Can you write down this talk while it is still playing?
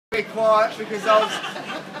really quiet because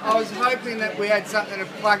I was hoping that we had something to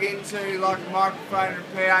plug into, like a microphone and a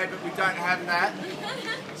PA, but we don't have that.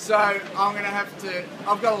 So I'm going to have to,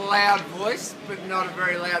 I've got a loud voice, but not a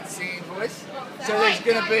very loud singing voice. So there's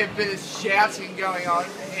going to be a bit of shouting going on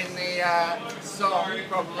in the song,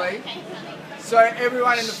 probably. So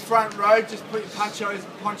everyone in the front row, just put your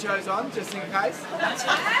ponchos on, just in case.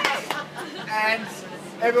 And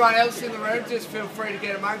everyone else in the room, just feel free to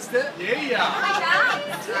get amongst it. Yeah.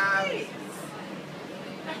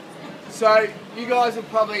 So you guys will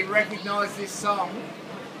probably recognise this song,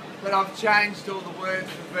 but I've changed all the words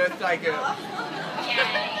for Birthday Girl.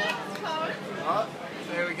 Right,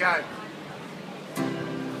 there we go.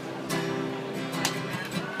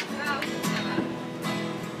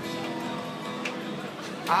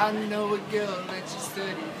 I know a girl and she's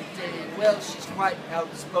 30 today. Well, she's quite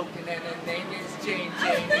outspoken and her name is Jane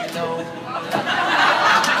Lowe.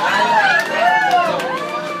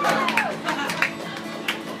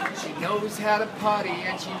 She knows how to party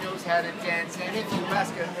and she knows how to dance, and if you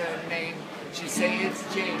ask her her name, she say it's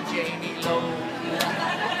Jane Lowe.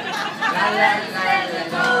 La la la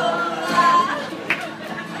la la.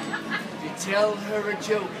 You tell her a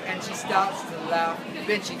joke and she starts to laugh,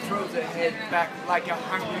 then she throws her head back like a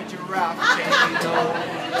hungry giraffe. Jane Lowe.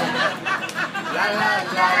 La la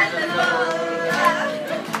la la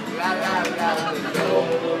la la la la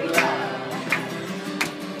la.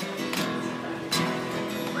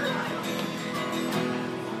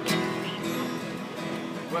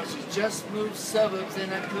 Well, she just moved suburbs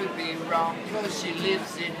and I could be wrong, cause she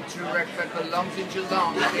lives in Turek but belongs in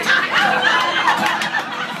Geelong.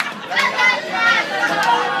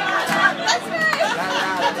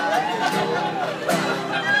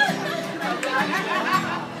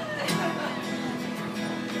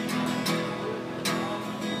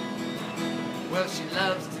 Well, she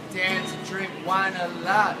loves to dance and drink wine a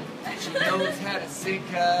lot. She knows how to sink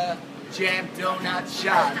her jam donut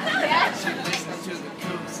shot. She listens to the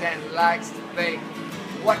Coops and likes to bake.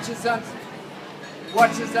 Watches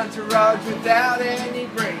Entourage without any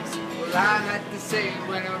breaks. Well, I had to say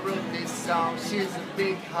when I wrote this song, she's a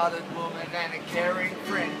big-hearted woman and a caring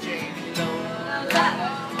friend, Jane Lowe. La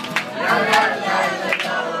la la la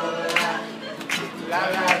la la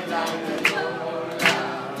la la.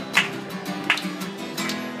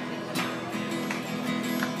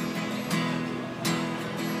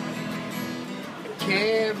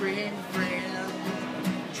 Caring friend,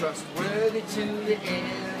 trustworthy to the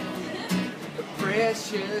end, a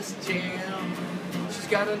precious gem. She's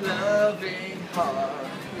got a loving heart.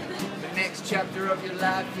 The next chapter of your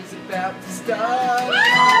life is about to start.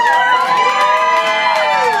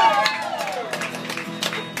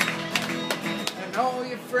 And all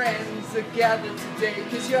your friends are gathered today,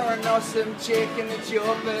 cause you're an awesome chick and it's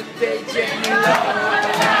your birthday, Jane Lowe.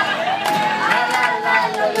 La la la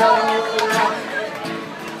la la.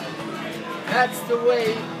 That's the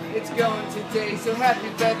way it's going today. So happy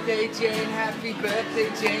birthday, Jane. Happy birthday,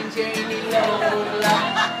 Jane. Janie Lowe.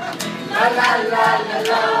 La la la la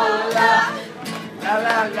la la. La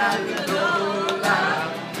la la la la.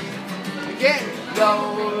 Again,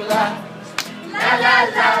 Lola. La la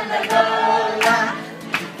la.